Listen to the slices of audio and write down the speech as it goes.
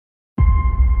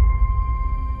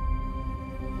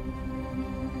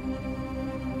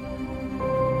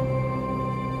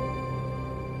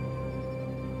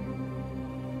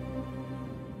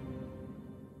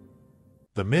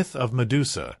The Myth of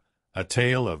Medusa, a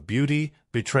tale of beauty,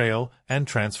 betrayal, and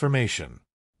transformation.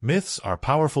 Myths are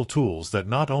powerful tools that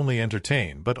not only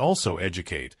entertain but also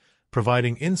educate,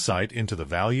 providing insight into the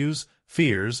values,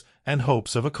 fears, and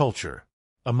hopes of a culture.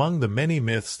 Among the many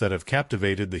myths that have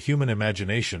captivated the human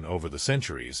imagination over the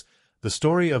centuries, the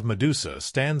story of Medusa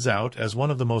stands out as one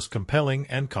of the most compelling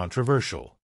and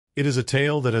controversial. It is a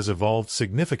tale that has evolved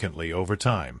significantly over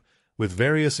time, with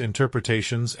various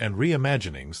interpretations and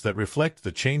reimaginings that reflect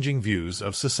the changing views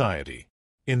of society.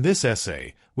 In this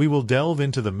essay, we will delve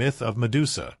into the myth of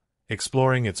Medusa,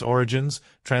 exploring its origins,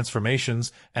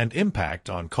 transformations, and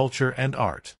impact on culture and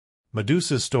art.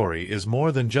 Medusa's story is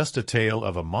more than just a tale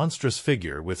of a monstrous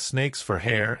figure with snakes for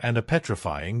hair and a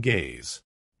petrifying gaze.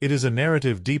 It is a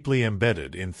narrative deeply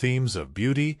embedded in themes of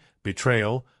beauty,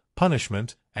 betrayal,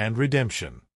 punishment, and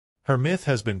redemption. Her myth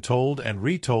has been told and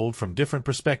retold from different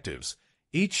perspectives,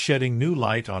 each shedding new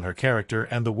light on her character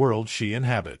and the world she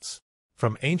inhabits.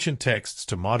 From ancient texts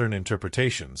to modern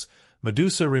interpretations,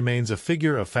 Medusa remains a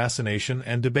figure of fascination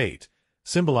and debate,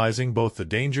 symbolizing both the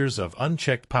dangers of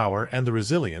unchecked power and the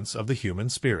resilience of the human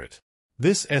spirit.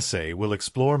 This essay will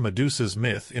explore Medusa's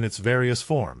myth in its various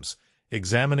forms,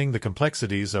 examining the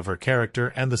complexities of her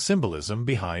character and the symbolism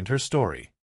behind her story.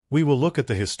 We will look at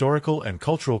the historical and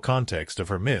cultural context of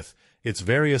her myth, its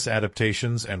various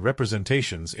adaptations and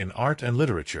representations in art and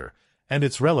literature, and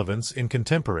its relevance in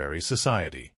contemporary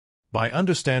society. By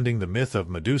understanding the myth of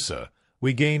Medusa,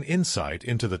 we gain insight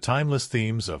into the timeless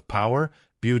themes of power,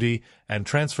 beauty, and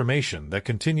transformation that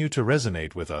continue to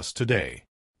resonate with us today.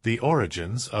 The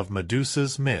origins of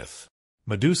Medusa's myth.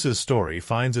 Medusa's story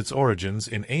finds its origins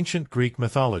in ancient Greek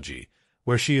mythology,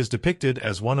 where she is depicted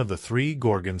as one of the three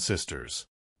Gorgon sisters.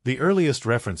 The earliest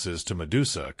references to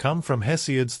Medusa come from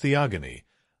Hesiod's Theogony,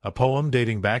 a poem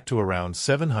dating back to around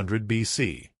 700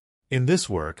 BC. In this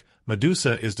work,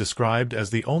 Medusa is described as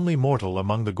the only mortal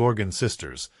among the Gorgon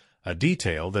sisters, a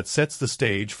detail that sets the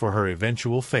stage for her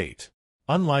eventual fate.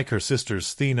 Unlike her sisters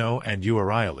Stheno and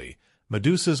Euryale,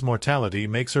 Medusa's mortality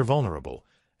makes her vulnerable,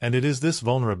 and it is this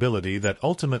vulnerability that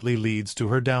ultimately leads to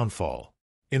her downfall.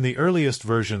 In the earliest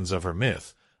versions of her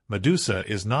myth, Medusa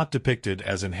is not depicted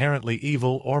as inherently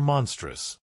evil or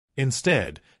monstrous.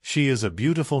 Instead, she is a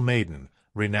beautiful maiden,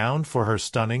 renowned for her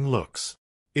stunning looks.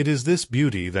 It is this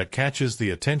beauty that catches the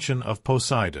attention of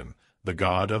Poseidon, the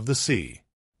god of the sea.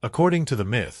 According to the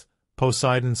myth,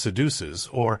 Poseidon seduces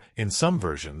or, in some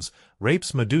versions,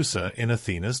 rapes Medusa in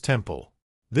Athena's temple.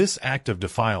 This act of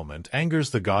defilement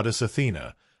angers the goddess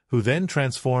Athena, who then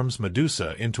transforms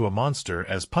Medusa into a monster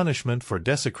as punishment for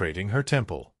desecrating her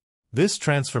temple. This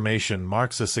transformation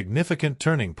marks a significant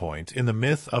turning point in the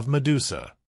myth of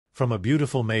Medusa. From a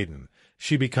beautiful maiden,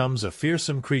 she becomes a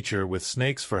fearsome creature with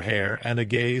snakes for hair and a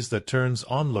gaze that turns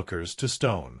onlookers to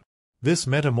stone. This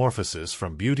metamorphosis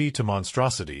from beauty to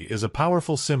monstrosity is a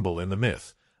powerful symbol in the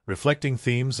myth, reflecting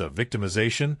themes of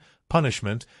victimization,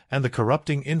 punishment, and the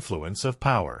corrupting influence of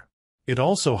power. It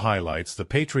also highlights the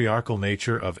patriarchal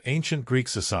nature of ancient Greek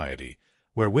society,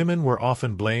 where women were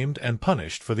often blamed and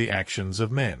punished for the actions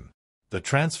of men. The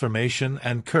transformation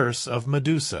and curse of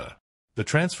Medusa. The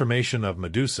transformation of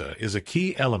Medusa is a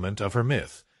key element of her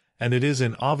myth, and it is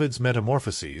in Ovid's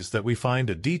Metamorphoses that we find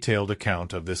a detailed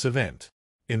account of this event.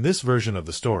 In this version of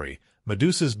the story,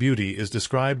 Medusa's beauty is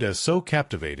described as so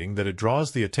captivating that it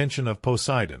draws the attention of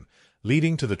Poseidon,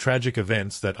 leading to the tragic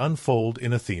events that unfold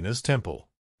in Athena's temple.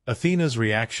 Athena's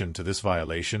reaction to this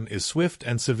violation is swift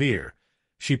and severe.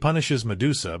 She punishes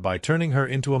Medusa by turning her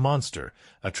into a monster,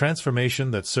 a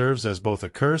transformation that serves as both a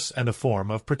curse and a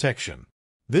form of protection.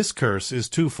 This curse is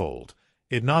twofold.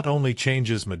 It not only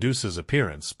changes Medusa's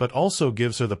appearance but also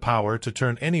gives her the power to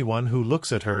turn anyone who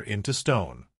looks at her into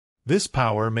stone. This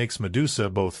power makes Medusa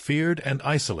both feared and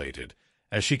isolated,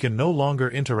 as she can no longer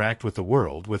interact with the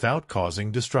world without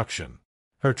causing destruction.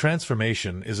 Her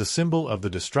transformation is a symbol of the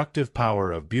destructive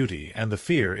power of beauty and the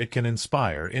fear it can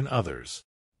inspire in others.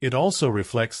 It also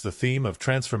reflects the theme of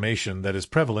transformation that is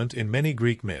prevalent in many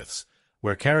Greek myths,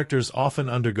 where characters often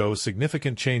undergo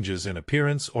significant changes in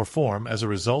appearance or form as a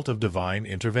result of divine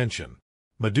intervention.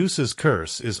 Medusa's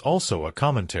curse is also a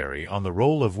commentary on the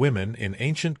role of women in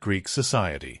ancient Greek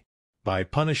society. By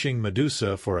punishing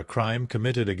Medusa for a crime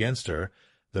committed against her,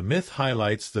 the myth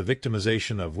highlights the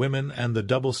victimization of women and the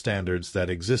double standards that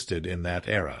existed in that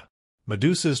era.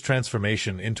 Medusa's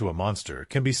transformation into a monster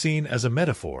can be seen as a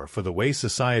metaphor for the way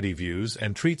society views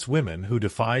and treats women who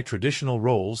defy traditional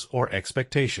roles or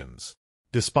expectations.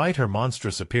 Despite her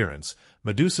monstrous appearance,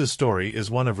 Medusa's story is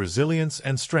one of resilience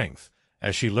and strength,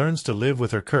 as she learns to live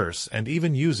with her curse and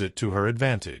even use it to her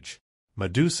advantage.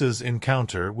 Medusa's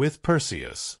encounter with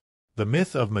Perseus. The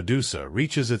myth of Medusa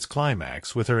reaches its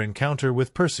climax with her encounter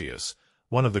with Perseus,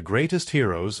 one of the greatest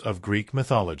heroes of Greek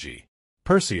mythology.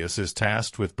 Perseus is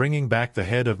tasked with bringing back the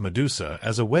head of Medusa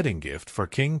as a wedding gift for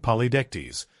King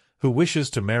Polydectes, who wishes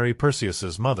to marry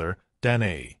Perseus's mother,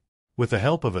 Danae. With the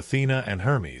help of Athena and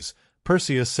Hermes,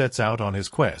 Perseus sets out on his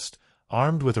quest,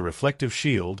 armed with a reflective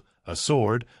shield, a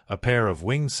sword, a pair of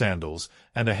winged sandals,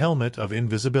 and a helmet of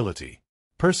invisibility.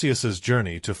 Perseus's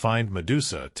journey to find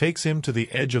Medusa takes him to the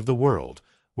edge of the world,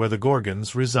 where the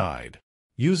Gorgons reside.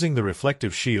 Using the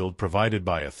reflective shield provided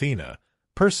by Athena,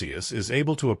 Perseus is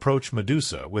able to approach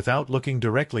Medusa without looking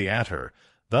directly at her,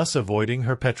 thus avoiding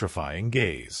her petrifying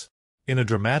gaze. In a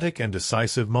dramatic and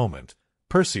decisive moment,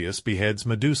 Perseus beheads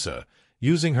Medusa,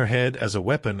 using her head as a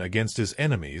weapon against his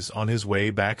enemies on his way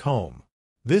back home.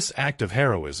 This act of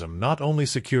heroism not only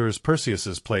secures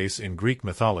Perseus's place in Greek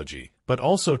mythology, but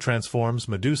also transforms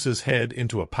Medusa's head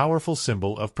into a powerful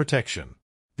symbol of protection.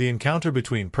 The encounter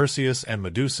between Perseus and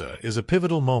Medusa is a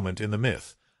pivotal moment in the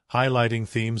myth, highlighting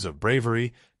themes of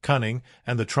bravery, cunning,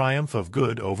 and the triumph of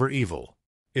good over evil.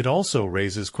 It also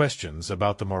raises questions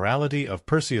about the morality of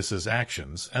Perseus's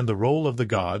actions and the role of the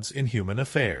gods in human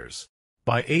affairs.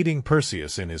 By aiding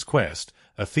Perseus in his quest,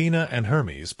 Athena and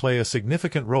Hermes play a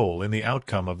significant role in the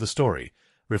outcome of the story,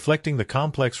 reflecting the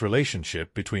complex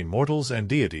relationship between mortals and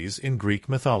deities in Greek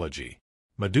mythology.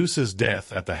 Medusa's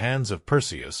death at the hands of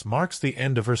Perseus marks the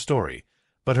end of her story,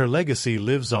 but her legacy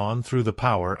lives on through the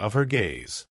power of her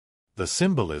gaze. The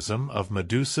symbolism of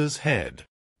Medusa's head.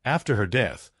 After her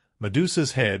death,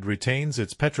 Medusa's head retains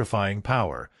its petrifying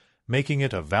power, making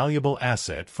it a valuable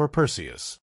asset for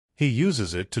Perseus. He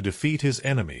uses it to defeat his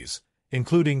enemies,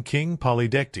 including King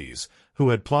Polydectes, who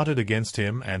had plotted against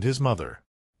him and his mother.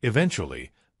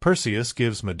 Eventually, Perseus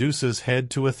gives Medusa's head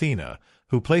to Athena,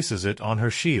 who places it on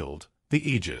her shield, the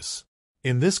Aegis.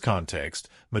 In this context,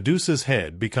 Medusa's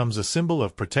head becomes a symbol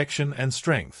of protection and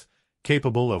strength,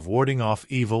 capable of warding off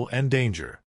evil and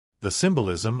danger. The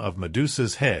symbolism of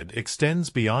Medusa's head extends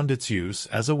beyond its use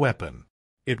as a weapon.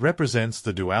 It represents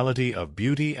the duality of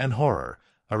beauty and horror,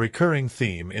 a recurring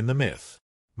theme in the myth.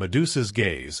 Medusa's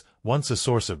gaze, once a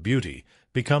source of beauty,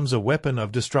 becomes a weapon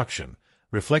of destruction,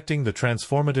 reflecting the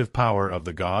transformative power of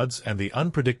the gods and the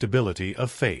unpredictability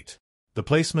of fate. The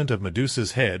placement of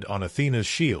Medusa's head on Athena's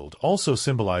shield also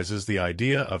symbolizes the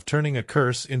idea of turning a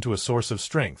curse into a source of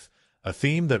strength, a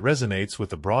theme that resonates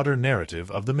with the broader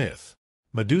narrative of the myth.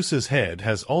 Medusa's head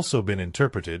has also been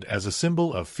interpreted as a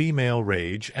symbol of female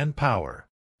rage and power.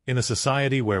 In a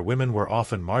society where women were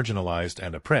often marginalized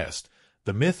and oppressed,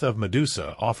 the myth of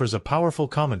Medusa offers a powerful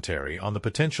commentary on the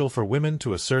potential for women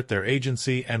to assert their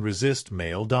agency and resist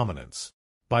male dominance.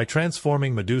 By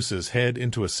transforming Medusa's head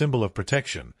into a symbol of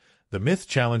protection, the myth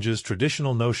challenges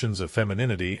traditional notions of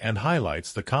femininity and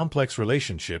highlights the complex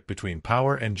relationship between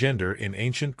power and gender in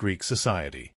ancient Greek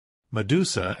society.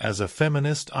 Medusa as a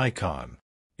feminist icon.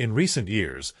 In recent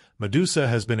years, Medusa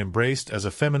has been embraced as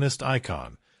a feminist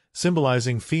icon,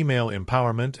 symbolizing female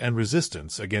empowerment and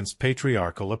resistance against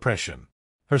patriarchal oppression.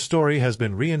 Her story has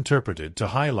been reinterpreted to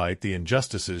highlight the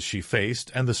injustices she faced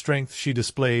and the strength she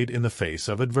displayed in the face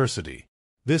of adversity.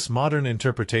 This modern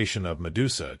interpretation of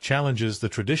Medusa challenges the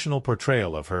traditional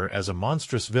portrayal of her as a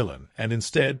monstrous villain and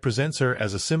instead presents her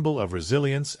as a symbol of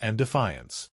resilience and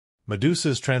defiance.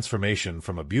 Medusa's transformation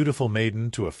from a beautiful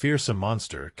maiden to a fearsome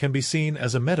monster can be seen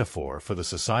as a metaphor for the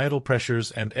societal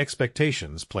pressures and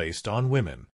expectations placed on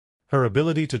women. Her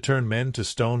ability to turn men to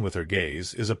stone with her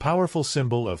gaze is a powerful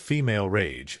symbol of female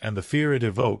rage and the fear it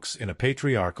evokes in a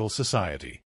patriarchal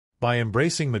society. By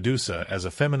embracing Medusa as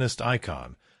a feminist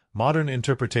icon, modern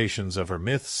interpretations of her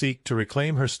myth seek to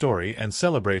reclaim her story and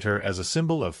celebrate her as a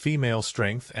symbol of female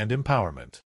strength and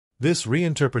empowerment. This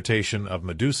reinterpretation of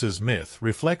Medusa's myth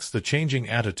reflects the changing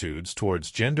attitudes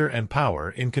towards gender and power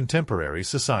in contemporary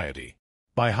society.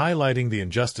 By highlighting the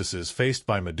injustices faced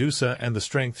by Medusa and the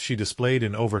strength she displayed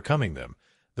in overcoming them,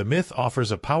 the myth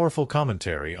offers a powerful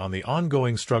commentary on the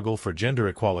ongoing struggle for gender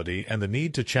equality and the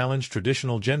need to challenge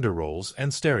traditional gender roles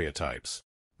and stereotypes.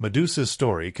 Medusa's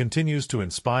story continues to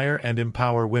inspire and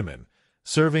empower women,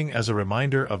 serving as a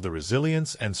reminder of the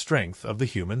resilience and strength of the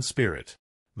human spirit.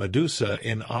 Medusa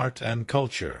in art and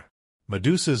culture.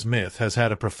 Medusa's myth has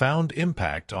had a profound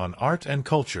impact on art and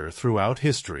culture throughout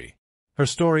history. Her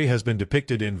story has been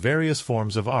depicted in various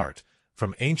forms of art,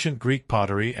 from ancient Greek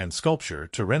pottery and sculpture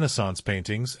to Renaissance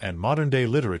paintings and modern-day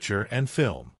literature and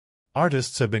film.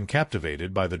 Artists have been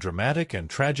captivated by the dramatic and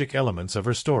tragic elements of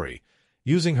her story,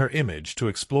 using her image to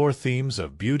explore themes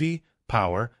of beauty,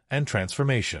 power, and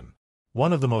transformation.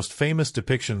 One of the most famous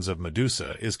depictions of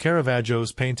Medusa is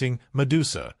Caravaggio's painting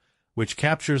Medusa, which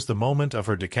captures the moment of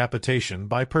her decapitation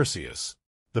by Perseus.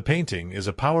 The painting is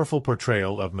a powerful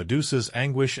portrayal of Medusa's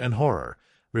anguish and horror,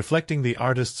 reflecting the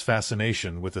artist's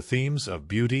fascination with the themes of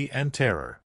beauty and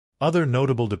terror. Other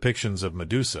notable depictions of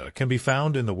Medusa can be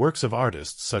found in the works of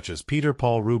artists such as Peter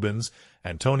Paul Rubens,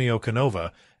 Antonio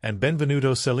Canova, and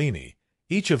Benvenuto Cellini,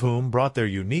 each of whom brought their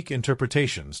unique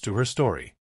interpretations to her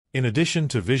story. In addition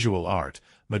to visual art,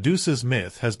 Medusa's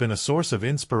myth has been a source of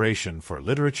inspiration for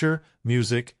literature,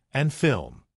 music, and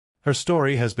film. Her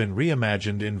story has been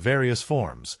reimagined in various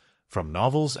forms, from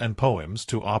novels and poems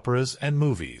to operas and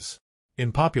movies.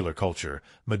 In popular culture,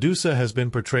 Medusa has been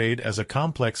portrayed as a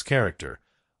complex character,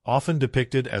 often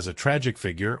depicted as a tragic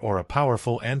figure or a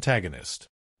powerful antagonist.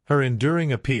 Her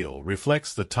enduring appeal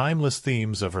reflects the timeless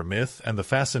themes of her myth and the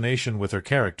fascination with her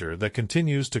character that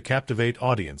continues to captivate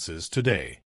audiences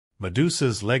today.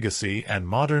 Medusa's legacy and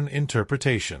modern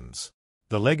interpretations.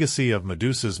 The legacy of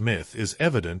Medusa's myth is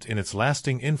evident in its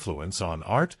lasting influence on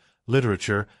art,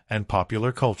 literature, and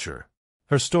popular culture.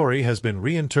 Her story has been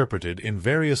reinterpreted in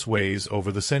various ways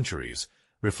over the centuries,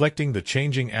 reflecting the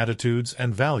changing attitudes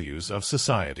and values of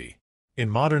society. In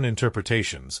modern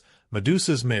interpretations,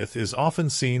 Medusa's myth is often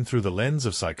seen through the lens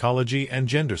of psychology and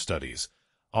gender studies,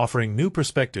 offering new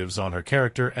perspectives on her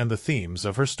character and the themes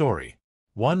of her story.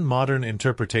 One modern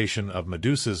interpretation of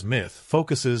Medusa's myth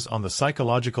focuses on the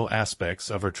psychological aspects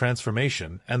of her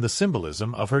transformation and the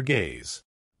symbolism of her gaze.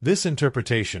 This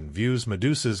interpretation views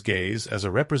Medusa's gaze as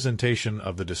a representation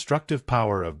of the destructive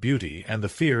power of beauty and the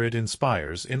fear it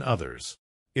inspires in others.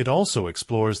 It also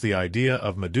explores the idea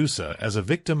of Medusa as a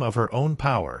victim of her own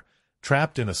power,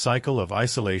 trapped in a cycle of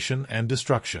isolation and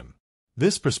destruction.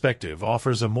 This perspective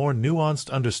offers a more nuanced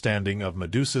understanding of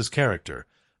Medusa's character,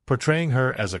 portraying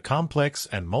her as a complex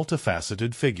and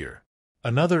multifaceted figure.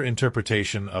 Another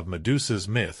interpretation of Medusa's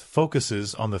myth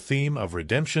focuses on the theme of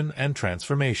redemption and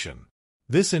transformation.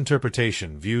 This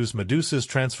interpretation views Medusa's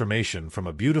transformation from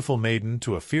a beautiful maiden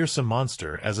to a fearsome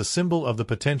monster as a symbol of the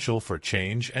potential for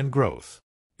change and growth.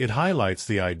 It highlights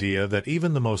the idea that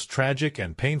even the most tragic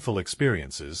and painful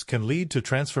experiences can lead to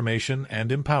transformation and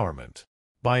empowerment.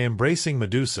 By embracing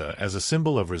Medusa as a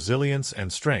symbol of resilience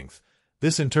and strength,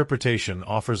 this interpretation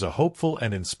offers a hopeful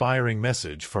and inspiring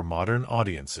message for modern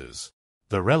audiences.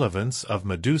 The relevance of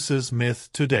Medusa's myth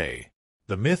today.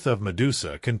 The myth of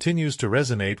Medusa continues to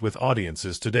resonate with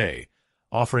audiences today,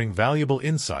 offering valuable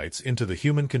insights into the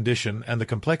human condition and the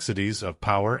complexities of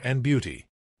power and beauty.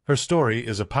 Her story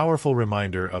is a powerful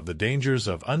reminder of the dangers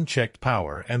of unchecked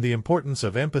power and the importance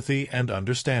of empathy and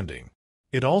understanding.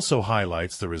 It also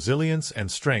highlights the resilience and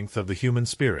strength of the human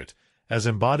spirit, as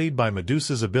embodied by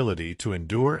Medusa's ability to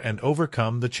endure and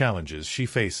overcome the challenges she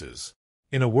faces.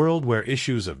 In a world where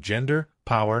issues of gender,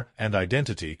 power, and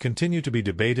identity continue to be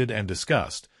debated and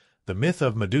discussed, the myth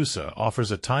of Medusa offers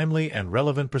a timely and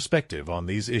relevant perspective on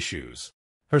these issues.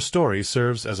 Her story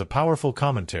serves as a powerful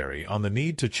commentary on the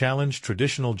need to challenge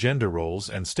traditional gender roles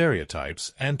and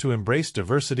stereotypes and to embrace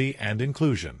diversity and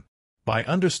inclusion. By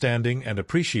understanding and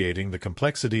appreciating the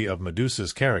complexity of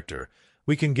Medusa's character,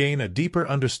 we can gain a deeper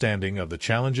understanding of the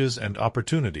challenges and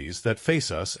opportunities that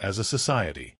face us as a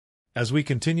society. As we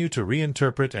continue to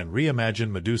reinterpret and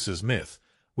reimagine Medusa's myth,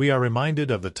 we are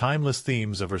reminded of the timeless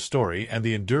themes of her story and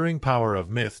the enduring power of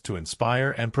myth to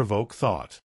inspire and provoke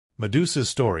thought. Medusa's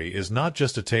story is not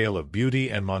just a tale of beauty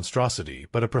and monstrosity,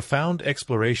 but a profound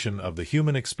exploration of the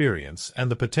human experience and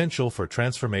the potential for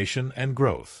transformation and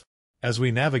growth. As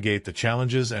we navigate the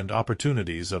challenges and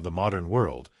opportunities of the modern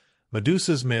world,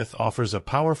 Medusa's myth offers a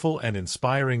powerful and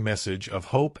inspiring message of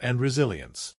hope and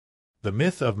resilience. The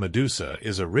myth of Medusa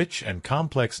is a rich and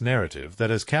complex narrative that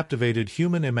has captivated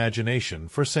human imagination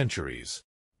for centuries.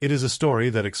 It is a story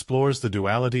that explores the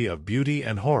duality of beauty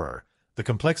and horror, the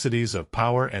complexities of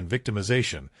power and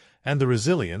victimization, and the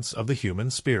resilience of the human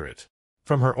spirit.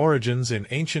 From her origins in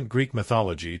ancient Greek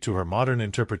mythology to her modern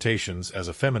interpretations as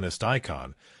a feminist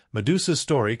icon, Medusa's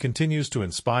story continues to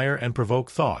inspire and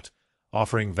provoke thought,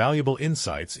 offering valuable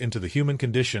insights into the human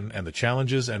condition and the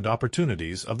challenges and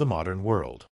opportunities of the modern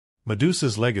world.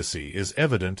 Medusa's legacy is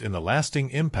evident in the lasting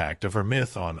impact of her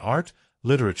myth on art,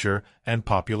 literature, and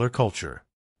popular culture.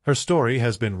 Her story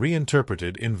has been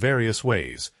reinterpreted in various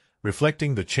ways,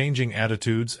 reflecting the changing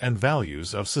attitudes and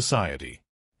values of society.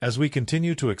 As we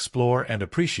continue to explore and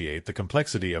appreciate the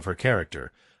complexity of her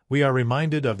character, we are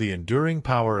reminded of the enduring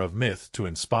power of myth to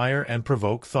inspire and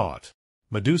provoke thought.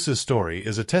 Medusa's story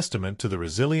is a testament to the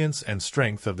resilience and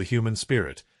strength of the human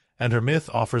spirit, and her myth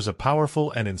offers a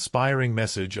powerful and inspiring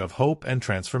message of hope and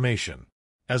transformation.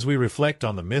 As we reflect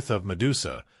on the myth of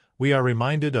Medusa, we are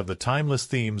reminded of the timeless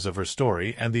themes of her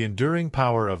story and the enduring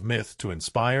power of myth to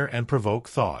inspire and provoke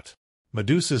thought.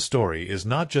 Medusa's story is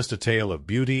not just a tale of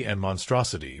beauty and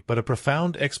monstrosity but a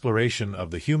profound exploration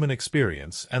of the human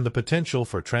experience and the potential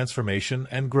for transformation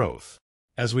and growth.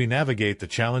 As we navigate the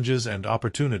challenges and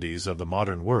opportunities of the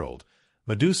modern world,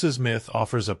 Medusa's myth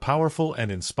offers a powerful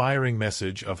and inspiring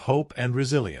message of hope and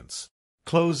resilience.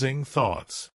 Closing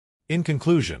thoughts. In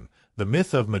conclusion, the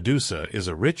myth of Medusa is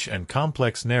a rich and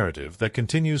complex narrative that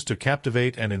continues to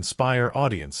captivate and inspire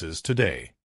audiences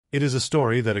today. It is a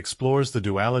story that explores the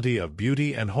duality of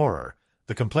beauty and horror,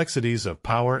 the complexities of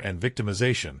power and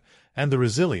victimization, and the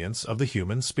resilience of the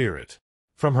human spirit.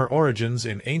 From her origins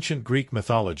in ancient Greek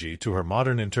mythology to her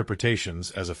modern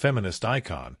interpretations as a feminist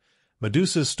icon,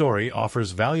 Medusa's story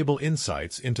offers valuable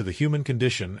insights into the human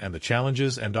condition and the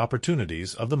challenges and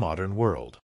opportunities of the modern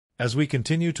world. As we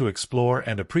continue to explore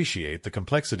and appreciate the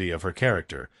complexity of her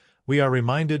character, we are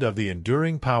reminded of the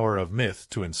enduring power of myth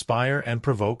to inspire and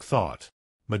provoke thought.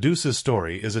 Medusa's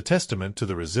story is a testament to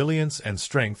the resilience and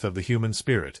strength of the human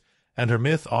spirit, and her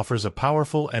myth offers a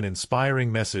powerful and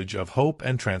inspiring message of hope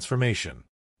and transformation.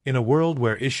 In a world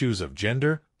where issues of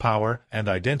gender, power, and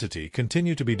identity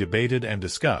continue to be debated and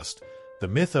discussed, the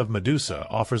myth of Medusa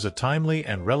offers a timely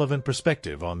and relevant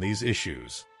perspective on these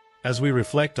issues. As we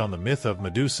reflect on the myth of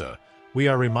Medusa, we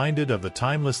are reminded of the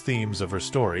timeless themes of her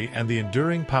story and the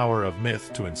enduring power of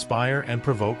myth to inspire and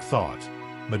provoke thought.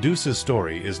 Medusa's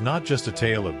story is not just a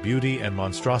tale of beauty and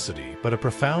monstrosity but a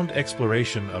profound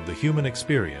exploration of the human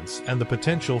experience and the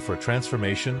potential for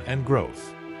transformation and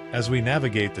growth. As we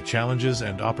navigate the challenges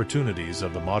and opportunities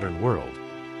of the modern world,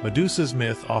 Medusa's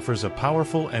myth offers a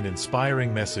powerful and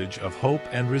inspiring message of hope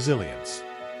and resilience.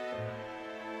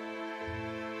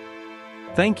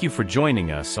 Thank you for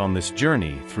joining us on this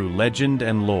journey through legend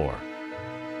and lore.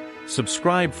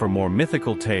 Subscribe for more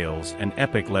mythical tales and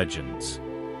epic legends.